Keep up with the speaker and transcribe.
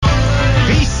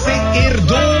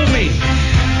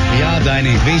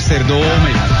mainīt, viss ir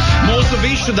dūmi. Mūsu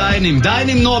višu Dainim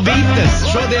no Bites.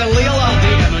 Šodien lielā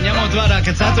diena, un ņemot vērā,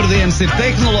 ka ceturtdienas ir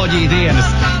tehnoloģiju dienas.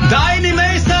 Daini,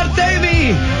 mēs ar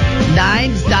tevi!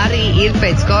 Dainis arī ir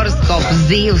pēc horoskopa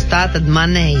zīves, tātad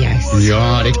manējais.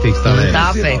 Jā, riktīgs tā vērts.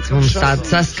 Tāpēc mums tāda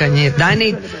saskaņa ir. Dainī,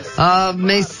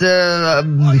 mēs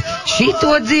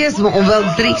šito dziesmu un vēl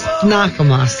 3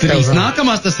 nākamās. 3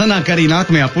 nākamās, tas sanāk arī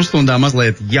nākamajā pusstundā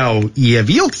mazliet jau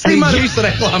ievilksim ar visu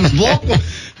reklāmas bloku.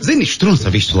 Zini, štruns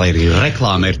ar visu, lai arī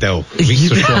reklāma ir tev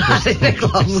visu šo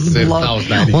reklāmas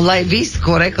bloku. Un lai visu,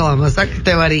 ko reklāmā saka,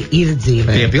 tev arī ir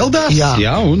dzīvē. Piepildās?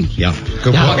 Jā, un jā.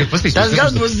 Tas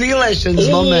gan būs zīlēšanas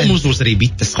moments. Mums būs arī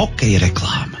Bites hokeja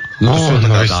reklāma.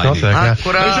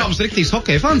 Kurā mums riktīgs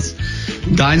hokeja fans.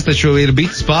 Dainis taču ir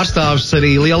Bites pārstāvis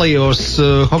arī lielajos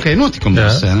hokeja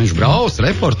notikumos. Viņš brauc,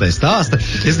 reportē, stāsta.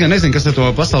 Es gan nezinu, kas ar to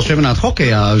pasaules čempionātu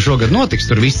hokejā šogad notiks.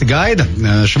 Tur visi gaida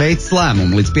Šveices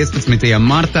lēmumu. Līdz 15.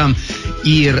 martam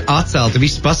ir atcelti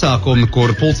visi pasākumi,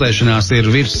 kur pulcēšanās ir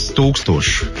virs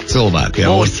 1000 cilvēku.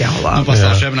 Būs jau labi.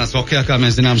 Pasaules čempionāts hokejā, kā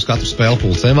mēs zinām, katru spēli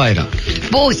pulcē vairāk.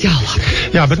 Būs jau labi.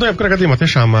 Jā, bet jebkurā gadījumā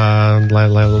tiešām,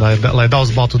 lai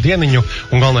daudz baltu dieniņu,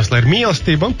 un galvenais, lai ir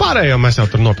mīlestība, un pārējo mēs jau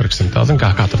tur nopirksim. Tā, zin,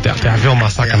 kā tur tajā filmā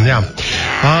sakam, jā.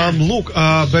 Lūk,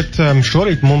 bet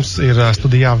šorīt mums ir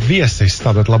studijā viesis,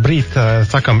 tātad labrīt,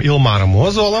 sakam Ilmāram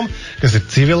Ozolam, kas ir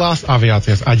Civilās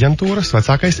Aviācijas Aģentūras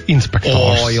vecākais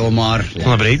inspektors. Ilmār,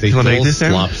 labrīt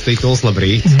visiem. Labs tituls,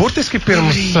 labrīt. Burtiski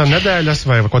pirms nedēļas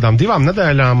vai kodām 2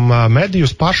 nedēļām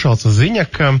medijus pāršalca ziņa,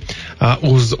 ka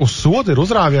uz sodu ir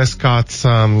uzrāvies kāds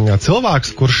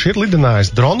cilvēks, kurš ir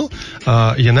lidinājis dronu,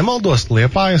 ja nemaldos,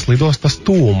 Liepājas lidostas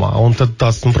tūmā. Un tad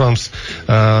tās, protams,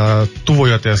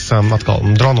 tuvojoties atkal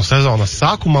dronu sezonas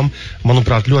sākumam,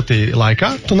 manuprāt, ļoti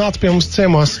laikā tu nāc pie mums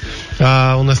ciemos,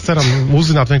 un es ceram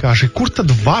uzzināt vienkārši, kur tad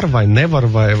var vai nevar,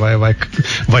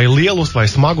 vai lielus, vai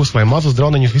smagus, vai mazus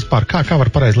droniņus vispār, kā var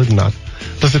pareizi lidināt.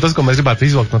 Tas ir tas, ko mēs gribētu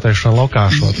izvilkt no tieši laukā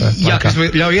šo te. Jā, kas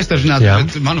ļauj iestažināt,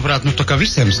 bet, manuprāt, tā kā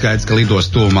visiem skaidrs, ka lidos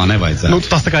tūmā nevajadzētu.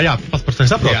 Tas tā kā, pats par tevi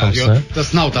saprotams. Jā, jo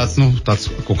tas nav tāds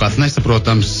kaut kāds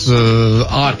nesaprotams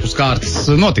ārpus kārtas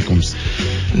notikums.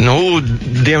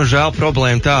 Diemžēl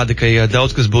problēma tāda, ka ja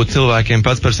daudz kas būtu cilvēkiem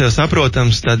pats par sevi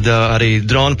saprotams, tad arī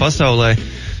dronu pasaulē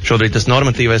šobrīd tas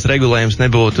normatīvais regulējums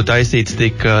nebūtu taisīts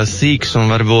tik sīks un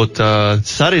varbūt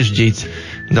sarežģīts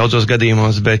daudzos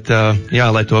gadījumos, bet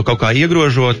lai to kaut kā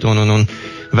iegrožot un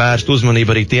vērst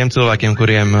uzmanību arī tiem cilvēkiem,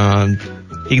 kuriem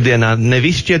ikdienā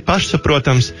neviss šķiet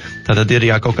pašsaprotams, tātad ir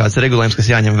kaut kāds regulējums,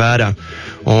 kas jāņem vērā.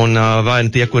 Un vai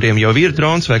tie, kuriem jau ir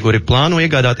drons vai kuri plāno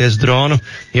iegādāties dronu,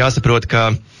 jāsaprot,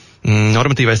 ka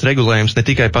normatīvais regulējums ne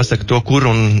tikai pasaka to, kur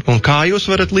un kā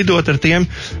jūs varat lidot ar tiem,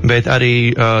 bet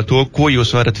arī to, ko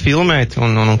jūs varat filmēt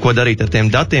un ko darīt ar tiem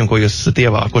datiem, ko jūs esat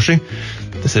ievākuši.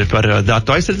 Tas ir par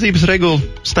datu aizsardzības regulu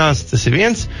stāsts, tas ir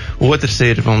viens. Otrs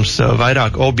ir mums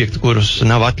vairāk objektu, kurus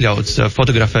nav atļauts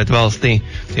fotografēt valstī.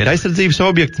 Tie ir aizsardzības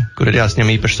objekti, kur ir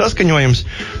jāsaņem īpašs saskaņojums,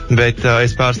 bet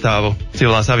es pārstāvu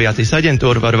Civilās Aviācijas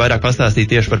Aģentūru, varu vairāk pastāstīt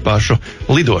tieši par pašu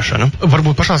lidošanu.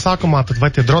 Varbūt pašā sākumā, tad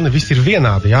vai tie droni visi ir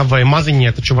vienādi, jā? Vai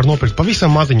maziņie taču var nopirkt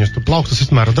pavisam maziņus, tu plaukstus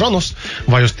izmēra dronus,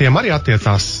 vai uz tiem arī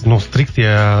attiecās striktie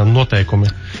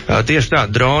noteikumi? Tieši tā,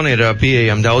 droni ir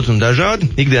pieejami daudz un dažādi.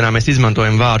 Ikdienā mēs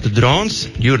izmantojam vārdu drons,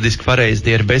 juridiski pareizi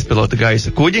tie ir bezpilota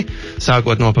gaisa kuģi,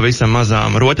 sākot no pavisam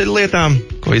mazām rotaļlietām,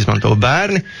 ko izmanto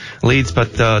bērni, līdz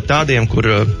pat tādiem, kur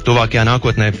tuvākajā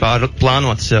nākotnē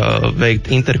plānots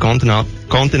veikt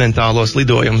interkontinentālos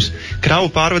lidojumus kravu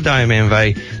pārvadājumiem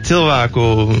vai cilvēku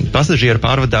pasažieru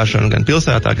pārvadāšanu gan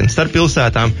pilsētā, gan starp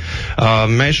pilsētām.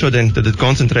 Mēs šodien tad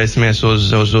koncentrēsimies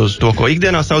uz to, ko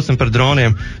ikdienā saucam par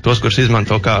droniem, tos, kurus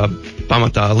izmanto kā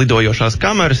pamatā lidojošās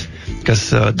kameras,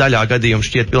 kas daļā gadījumu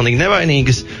šķiet pilnīgi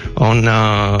nevainīgas, un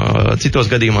citos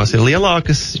gadījumos ir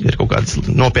lielākas, ir kaut kādas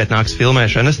nopietnākas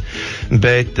filmēšanas,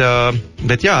 bet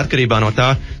jā, atkarībā no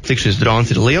tā, cik šis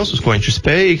drons ir liels, uz ko viņš ir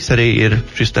spējīgs, arī ir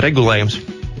šis regulējums.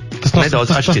 Tas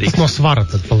no svara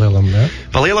tad palielam, jā?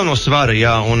 Palielam no svara,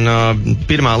 jā, un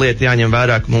pirmā lieta jāņem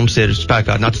vērā, ka mums ir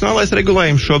spēkā nacionālais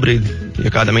regulējums šobrīd, ja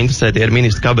kādam interesē, tie ir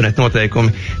ministra kabineta noteikumi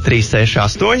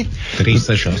 368.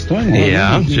 368?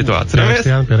 Jā, šito atceramies.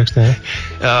 Pierakstījām.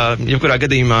 Jebkurā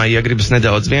gadījumā, ja gribas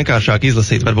nedaudz vienkāršāk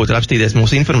izlasīt, varbūt apstīties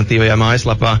mūsu informatīvajā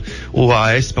mājaslapā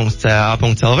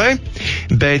uas.ca.lv,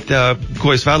 bet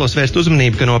ko es vēlos vērst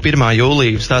uzmanību, ka no 1.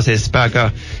 jūlija stāsies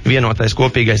spēkā vienotais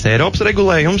kopīgais Eiropas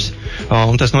regulējums,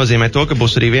 un tas nozīmē to, ka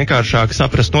būs arī vienkāršāk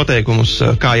saprast noteikumus,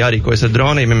 kā jārīkojas ar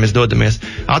droniem, ja mēs dodamies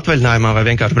atvaļinājumā vai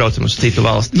vienkārši braucam uz citu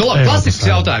valsti. Labi, klasisks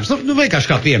jautājums.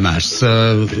 Vienkārši kā piemērs.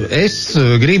 Es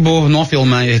gribu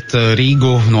nofilmēt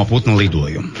Rīgu no putnu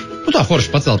lidojumu. tā forši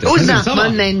pacelties. Uznāk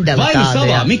man nendela vai tāda,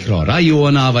 savā jā.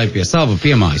 mikrorajonā, vai pie sava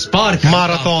piemājas parka.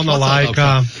 Maratona laikā.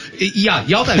 Jā,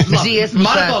 jautājums. Dziesmu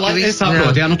Maratona svētki, laikā, es viss,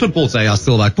 saprotu, jā, nu tur pulcējās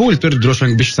cilvēku pūļi, tur ir droši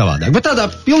vien bišķi savādāk. Bet tādā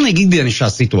pilnīgi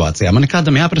ikdienišķā situācijā man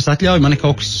kādam jāprasa atļauj, man ir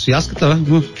kaut kas jāskata,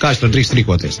 kā es tur drīkst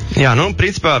rīkoties. Jā, nu,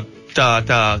 principā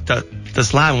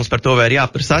tas lēmums par to, vai ir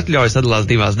jāprasa atļauj, sadalās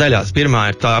divās daļās. Pirmā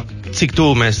ir tā, cik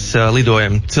tuvu mēs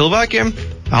lidojam cilvēkiem,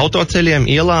 autoceļiem,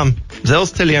 ielām,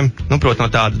 dzelzceļiem, nu, protams,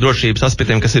 no tāda drošības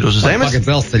aspektiem, kas ir uz zemes. Pagad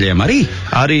dzelzceļiem arī?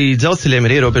 Arī dzelzceļiem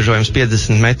ir ierobežojums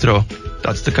 50 metru,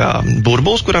 tāds tā kā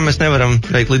burbulis, kuram mēs nevaram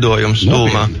veikt lidojumus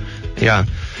tūmā. Jā.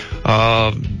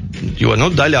 Jo,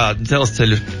 nu, daļā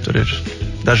dzelzceļu tur ir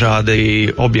dažādi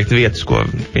objekti vietas, ko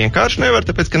vienkārši nevar,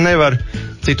 tāpēc, ka nevar.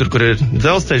 Citur, kur ir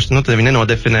dzelzceļš, nu, tad viņi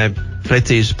nenodefinē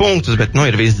precīzus punktus, bet, nu,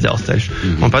 ir viss dzelzceļš.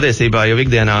 Un patiesībā jau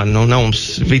ikdienā, nu, nav mums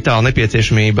vitāla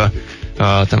nepieciešamība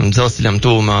tam dzelzceļam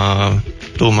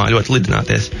tūmā ļoti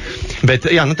lidināties. Bet,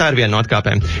 jā, nu, tā ir viena no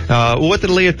atkāpēm.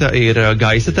 Otra lieta ir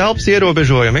gaisa telpas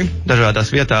ierobežojumi.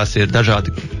 Dažādās vietās ir dažādi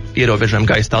ierobežojumi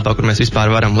gaisa telpā, kur mēs vispār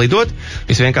varam lidot.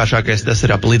 Visvienkāršākais tas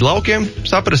ir ap lidlaukiem.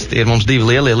 Saprast, ir mums divi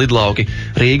lielie lidlauki,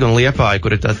 Rīga un Liepāja,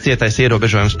 kur ir tāds cietais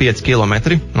ierobežojums 5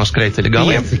 km no skrejceļa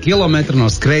galiem. 5 km no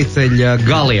skrejceļa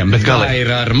galiem, bet kā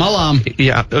ir ar malām?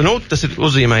 Jā, nu, tas ir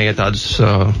uzzīmējiet tādus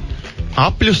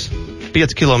apļus.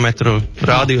 5 km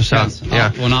rādījusā. Jā,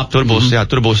 tur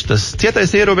būs tas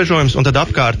cietais ierobežojums, un tad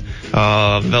apkārt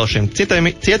vēl šiem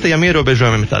cietajiem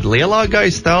ierobežojumiem ir tāda lielāka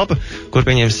gaisa telpa, kur,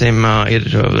 pieņemsim,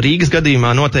 ir Rīgas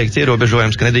gadījumā noteikts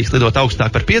ierobežojums, ka nedrīkst lidot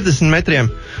augstāk par 50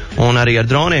 metriem, un arī ar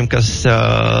droniem, kas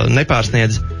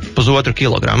nepārsniedz 1,5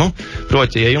 kilogramu.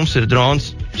 Proti, ja jums ir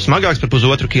drons smagāks par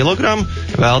 1,5 kilogramu,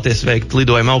 vēlaties veikt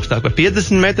lidojumu augstāk par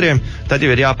 50 metriem, tad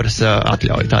jau ir jāprasa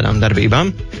atļauj tādām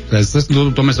darbībām.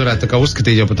 To mēs varētu tā kā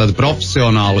uzskatīt jau par tādu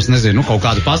profesionālu, es nezinu, kaut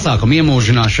kādu pasākumu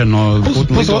iemūžināšanu no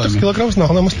putnu lidojumiem. 1,5 kilograms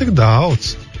nav nemaz tik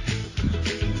daudz.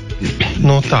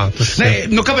 Nu tā, tas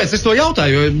nu kāpēc es to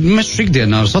jautāju, jo mēs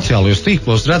ikdienā sociālajos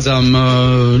tīklos redzam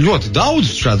ļoti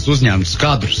daudz šādus uzņēmumus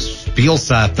kadrus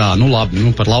pilsētā, nu labi,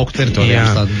 nu par lauku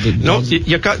teritorijām.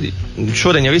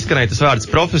 Šodien jau izskanēja tas vārds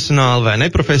profesionāli vai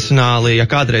neprofesionāli, ja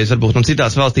kādreiz varbūt un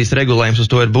citās valstīs regulējums uz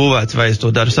to ir būvēts, vai es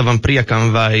to daru savam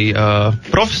priekam vai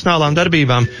profesionālām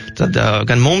darbībām, tad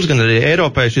gan mums, gan arī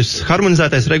Eiropai šis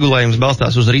harmonizētais regulējums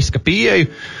balstās uz riska pieeju,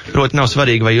 proti nav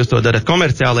svarīgi, vai jūs to darat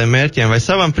komerciāliem mērķiem vai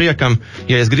savam priekam,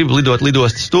 ja es gribu lidot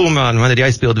lidostas tūmā, man ir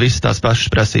jāizpild visas tās pašas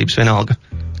prasības vienalga,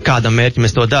 kādam mērķim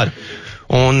es to daru.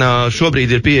 Un šobrīd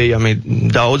ir pieejami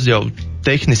daudz jau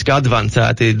tehniski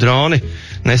advancēti droni,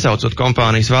 nesaucot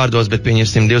kompānijas vārdos, bet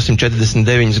pieņemsim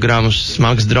 249 gramus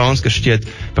smags drons, kas šķiet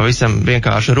pavisam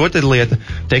vienkārša rotaļlieta,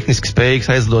 tehniski spējīgs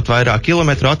aizlidot vairāk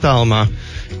kilometru attālumā,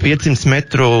 500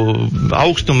 metru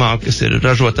augstumā, kas ir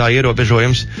ražotā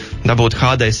ierobežojums, dabūt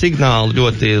HD signālu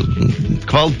ļoti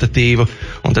kvalitatīvu,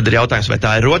 un tad ir jautājums, vai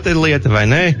tā ir rotaļlieta vai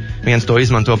nē. Viens to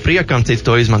izmanto priekam, cits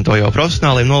to izmanto jau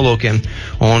profesionāliem nolūkiem,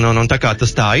 un tā kā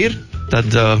tas tā ir, tad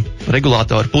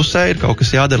regulātoru pusē ir kaut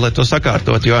kas jādara, lai to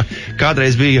sakārtot, jo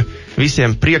kādreiz bija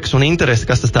visiem prieks un interesi,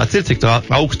 kas tas tāds ir, cik to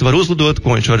augstu var uzlidot,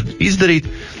 ko viņš var izdarīt.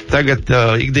 Tagad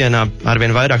ikdienā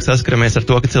arvien vairāk saskaramies ar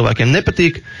to, ka cilvēkiem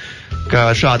nepatīk, ka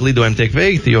šādi lidojumi tiek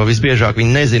veikti, jo visbiežāk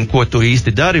viņi nezin, ko tu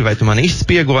īsti dari, vai tu mani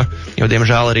izspiego, jo,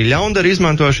 diemžēl, arī ļaundari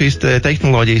izmanto šīs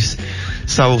tehnoloģijas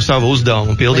savu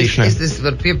uzdevumu pildīšanai. Es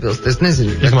varu piepilst, es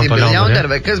nezinu, kas tie bija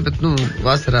ļaundari vai kas, bet, nu,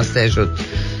 vasarā sēžot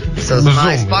savas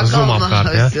mājas pakalmā,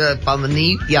 es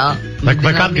pamanīju, jā. Vai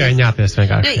atgaiņāties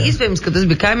vienkārši? Nē, iespējams, ka tas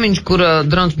bija kaimiņš, kura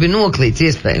drons bija noklīts,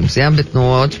 iespējams, jā, bet no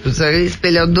otras puses es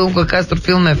pieļauju domu, ka kāds tur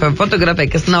filmē vai fotografē,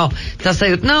 kas nav, tā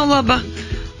sajūta nav laba.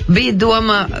 Bija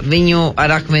doma viņu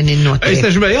ar akmeni notriekt. Es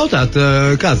taču gribēju jautāt,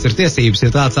 kādas ir tiesības,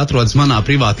 ja tāds atrodas manā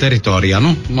privāta teritorijā?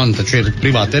 Nu, man taču ir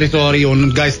privāta teritorija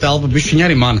un gaisa telpa bišķiņa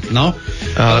arī mana, nav?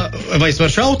 Vai es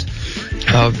varu šaut?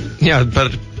 Jā,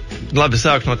 labi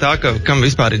sāk no tā, ka kam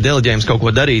vispār ir deleģējums kaut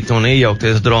ko darīt un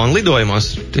iejaukties dronu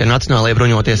lidojumos, tie nacionālie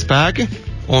bruņotie spēki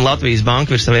un Latvijas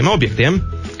banka ir saviem objektiem,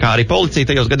 kā arī policija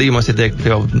tajos gadījumos ir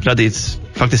jau radīts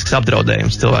faktisks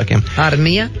apdraudējums cilvēkiem.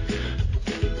 Armija?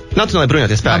 Nacionālajie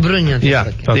bruņotie spēki. Jā,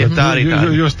 tā arī tā.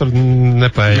 Jūs tur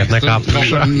nepaiet nekāpt.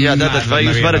 Jā, tātad vai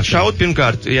jūs varat šaut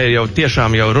pirmkārt, ja jau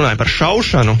tiešām jau runājam par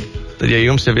šaušanu, tad, ja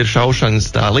jums jau ir šaušanas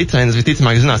tā licences,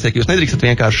 visticamāk zināsiet, ka jūs nedrīkstat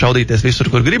vienkārši šaudīties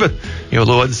visur, kur gribat, jo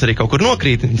lodes arī kaut kur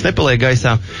nokrīt, viņas nepaliek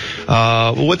gaisā.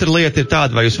 Otra lieta ir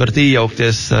tāda, vai jūs varat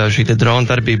iejaukties šī te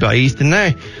drona darbībā, īsti nē.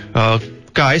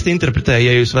 Kā es interpretēju,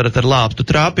 ja jūs varat ar lāpstu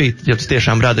trāpīt, ja tas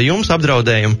tiešām rada jums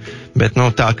apdraudējumu, bet, nu,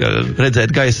 tā, ka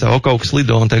redzēt gaisā, kaut kas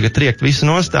lido un tagad triekt visu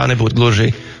nost, tā nebūtu gluži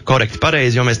korekti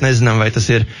pareizi, jo mēs nezinām, vai tas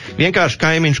ir vienkārši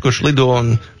kaimiņš, kurš lido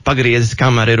un pagriezis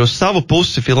kameru ir uz savu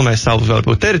pusi, filmē savu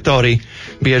varbūt teritoriju.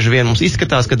 Bieži vien mums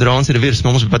izskatās, ka drons ir virs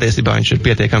mums, bet patiesībā viņš ir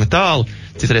pietiekami tālu.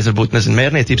 Citreiz varbūt,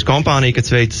 mērniecības kompānija,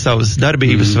 kas veic savas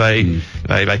darbības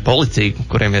vai policija,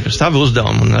 kuriem ir savi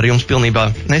uzdevumi un ar jums pilnībā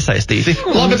nesaistīti.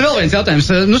 Labi, bet vēl viens jautājums,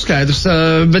 skaidrs,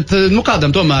 bet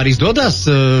kādam tomēr izdodas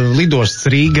lidosts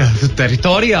Rīga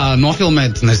teritorijā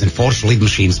nofilmēt, foršu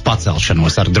lidmašīnas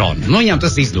pacelšanos ar dronu. Viņam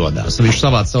tas izdodas. Viņš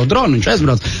savāc savu dronu, viņš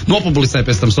aizbrauc, nopublicē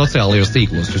pēc tam sociālajos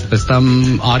tīklos. Pēc tam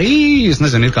arī,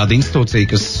 ir kāda institūcija,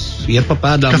 kas iet pa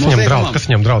pēdām. Kas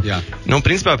viņam draud? Jā.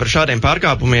 Principā par šādiem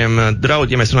pārkāpumiem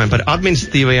draud, ja mēs runājam par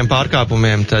administratīvajiem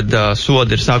pārkāpumiem, tad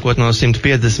sodi ir sākot no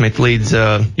 150 līdz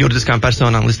juridiskām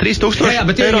personām līdz 3000 jā,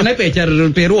 bet ja viņi nepieķer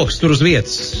pie rokas tur uz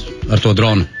vietas ar to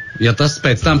dronu, ja tas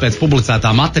pēc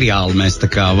publicētā materiāla mēs tā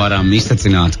kā varam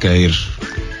izsecināt, ka ir...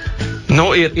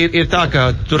 Ir tā,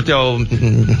 ka tur jau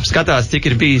skatās, cik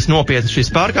ir bijis nopietns šis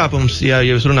pārkāpums. Ja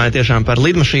jūs runājat tiešām par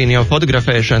lidmašīnu jau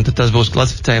fotografēšanu, tad tas būs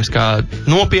klasificējams kā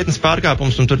nopietns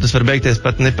pārkāpums, un tur tas var beigties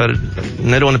pat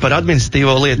neruna par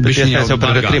administratīvo lietu, bet iespējams jau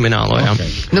par kriminālo.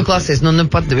 Okay. Klasies,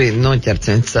 pat bija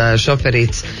noķerts viens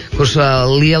šoferīts, kurš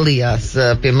lielījās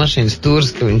pie mašīnas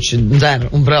stūras, ka viņš der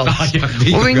un brauc.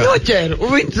 Un viņi noķēra,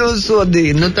 un viņi to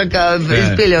sodīja. Tā kā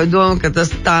es pieļauju domu, ka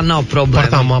tas tā nav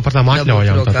problēma. Par tām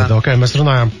atļaujām. Okay. Mēs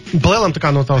runājām, palielam tā kā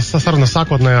no tās sarunas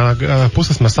sākotnējā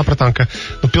puses mēs sapratām, ka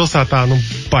pilsētā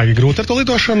baigi grūti ar to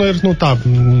lidošanu ir tā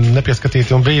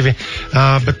nepieskatīgi un brīvi,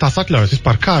 bet tās atļaujas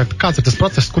vispār, kāds ir tas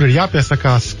process, kur ir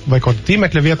jāpiesakās, vai kaut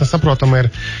tīmekļa vietne saprotama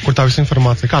ir, kur tā visa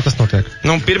informācija, kā tas notiek?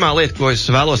 Pirmā lieta, ko es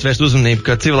vēlos vērst uzmanību,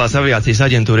 ka Civilās Aviācijas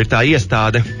Aģentūra ir tā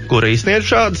iestāde, kura izsniedz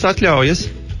šādas atļaujas.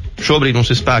 Šobrīd mums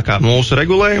ir spēkā mūsu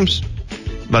regulējums.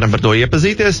 Varam par to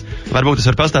iepazīties. Varbūt es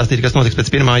varu pastāstīt, kas notiks pēc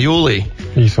 1. jūlija.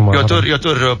 Īsumā, jo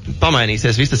tur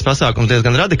pamainīsies viss tas pasākums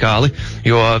diezgan radikāli,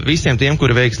 jo visiem tiem,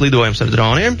 kuri veiks lidojums ar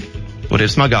droniem, kur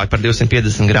ir smagāk par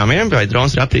 250 gramiem, vai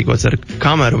drons ir aprīkots ar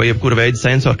kameru vai jebkuru veidu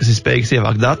sensoru, kas ir spējīgs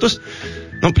ievākt datus,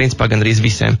 principā gandrīz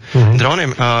visiem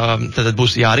droniem, tad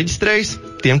būs jāreģistrējas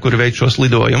tiem, kuri veic šos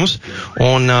lidojumus,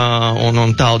 un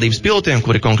tālvadības pilotiem,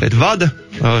 kuri konkrēti vada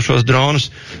šos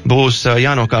dronus, būs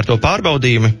jānokārto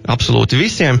pārbaudījumi absolūti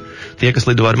visiem. Tie, kas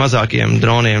lido ar mazākiem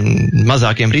droniem,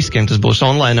 mazākiem riskiem, tas būs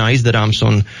online izdarāms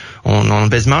un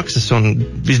bez maksas, un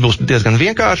viss būs diezgan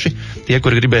vienkārši. Tie,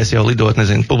 kuri gribēs jau lidot,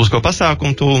 publisko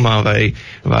pasākumu tūmā vai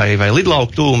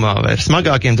lidlauku tūmā vai ar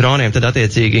smagākiem droniem, tad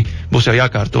attiecīgi būs jau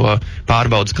jākārto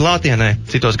pārbaudas klātienē.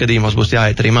 Citos gadījumos būs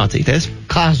jāiet arī mācīties.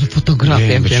 Kāzu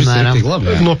fotogrāfiem, piemēram.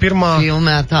 No 1.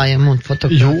 filmētājiem un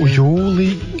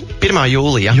fotogrāfiem. 1.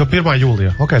 jūlija. Jo 1.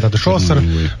 jūlija. Ok, tātad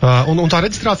un tā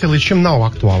reģistrācija līdz šim nav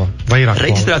aktuāla? Vai ir aktuāla?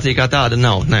 Reģistrācija kā tāda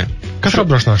nav, nē. Kas ar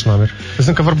apdrošināšanām ir? Es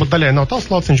zinu, ka varbūt daļai nav tavs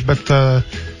lauciņš, bet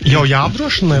jau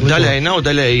jāapdrošina? Daļai nav,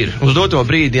 daļai ir. Uz doto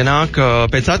brīdi, ja nāk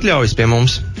pēc atļaujas pie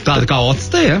mums. Tāda kā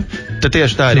octē, ja? Tad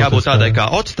tieši tā ir jābūt tādai kā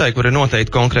octē, kur ir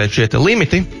noteikti konkrēti šie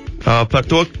limiti. Par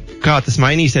to, kā tas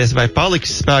mainīsies vai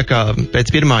paliks spēkā pēc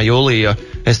 1. jūlija,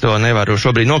 es to nevaru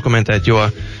šobrīd nokomentēt, jo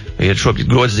ir šobrīd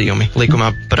grozījumi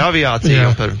likumā par aviāciju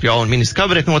un par jaunu ministra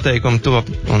kabineta noteikumu.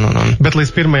 Bet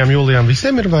līdz 1. jūlijam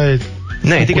visiem ir vai?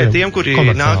 Nē, tikai tiem, kuri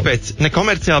nāk pēc, ne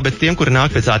komerciāli, bet tiem, kuri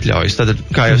nāk pēc atļaujas. Tad,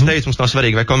 kā jau es teicu, mums nav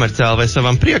svarīgi vai komerciāli vai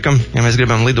savam priekam. Ja mēs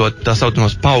gribam lidot tā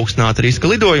saucamos paaugstināta riska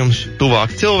lidojumus, tuvāk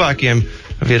cilvēkiem,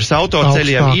 virs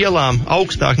autoceļiem, ielām,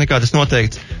 augstāk nekā tas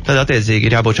noteikts, tad attiecīgi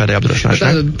ir jābūt šādai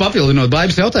apdrošināšanai. Papildinot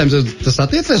Baibas jautājumu, tas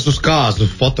attiecas uz kāzu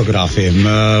fotogrāfiem?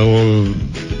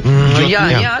 Jā,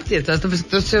 attiecās, tāpēc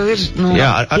tas jau ir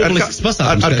publisks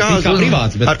pasākums,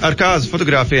 ar kāzu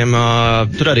fotogrāfiem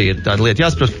tur arī ir tāda lieta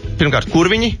jāsaprot. Pirmkārt, kur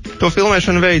viņi to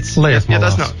filmēšanu veids?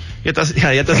 Ja tas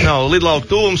nav lidlauku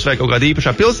tūms vai kaut kāda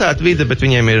īpašā pilsēta vide, bet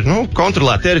viņiem ir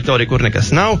kontrolēta teritorija, kur nekas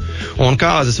nav, un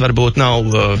kāzas varbūt nav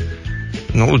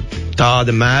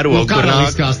tāda mēroga,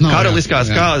 karaliskās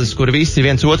kāzas, kur visi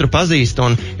viens otru pazīst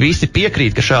un visi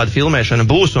piekrīt, ka šāda filmēšana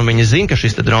būs un viņi zina, ka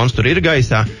šis drons tur ir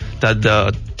gaisā, tad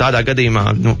tādā gadījumā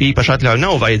īpaši atļauja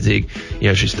nav vajadzīga.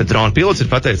 Ja šis drona pilots ir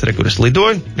pateicis, kur es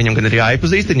lidoju, viņam gan ir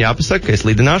jāiepazīstina, jāpasaka, ka es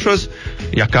lidināšos,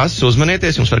 ja kas,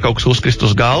 uzmanieties, jums var kaut kas uzkrist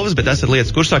uz galvas, bet esat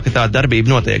lietas kursā, ka tāda darbība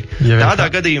notiek. Tādā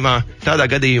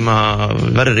gadījumā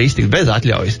var arī iztikt bez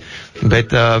atļaujas.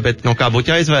 Bet kā būtu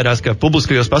jāizvairās, ka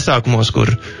publiskajos pasākumos, kur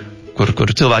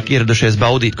cilvēki ieradušies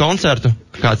baudīt koncertu,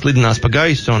 kāds lidinās pa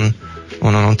gaisu un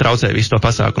traucē visu to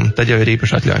pasākumu, tad jau ir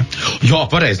īpaši atļauja. Jā,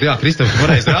 pareizi, Kristof,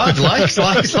 pareizi. Laiks.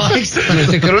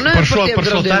 Par šo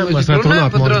tēmu mēs varētu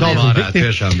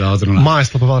daudz runāt.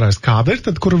 Mājaslapa vēlreiz kāda ir,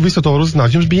 tad, kur visu to var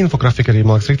uzzināt? Jums bija infografika arī,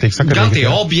 man liekas, riktīgi sakarīgi. Gan tie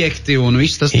objekti un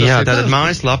viss tas. Jā, tātad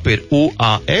mājaslapa ir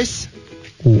uas.caa.lv.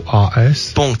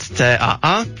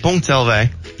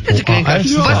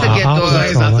 vienkārši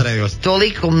pasakiet to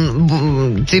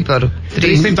likumu ciparu.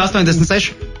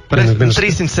 386.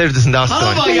 368.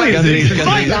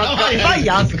 Vai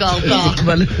jāskaltā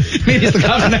man? Ministra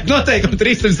kabineta noteikumi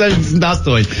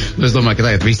 368. Es domāju, ka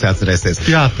tagad visi atcerēsies.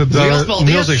 Jā, tad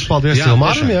milzīgs paldies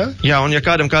Ilmāram, jā? Jā, un ja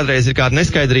kādam kādreiz ir kāda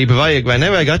neskaidrība vajag vai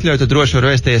nevajag atļaut, tad droši var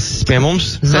vēsties pie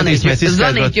mums.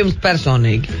 Zvanīt jums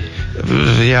personīgi.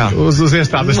 Jā. Uz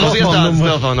iestādes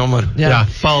telefonu numuru. Jā,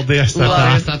 paldies.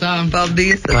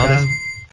 Paldies.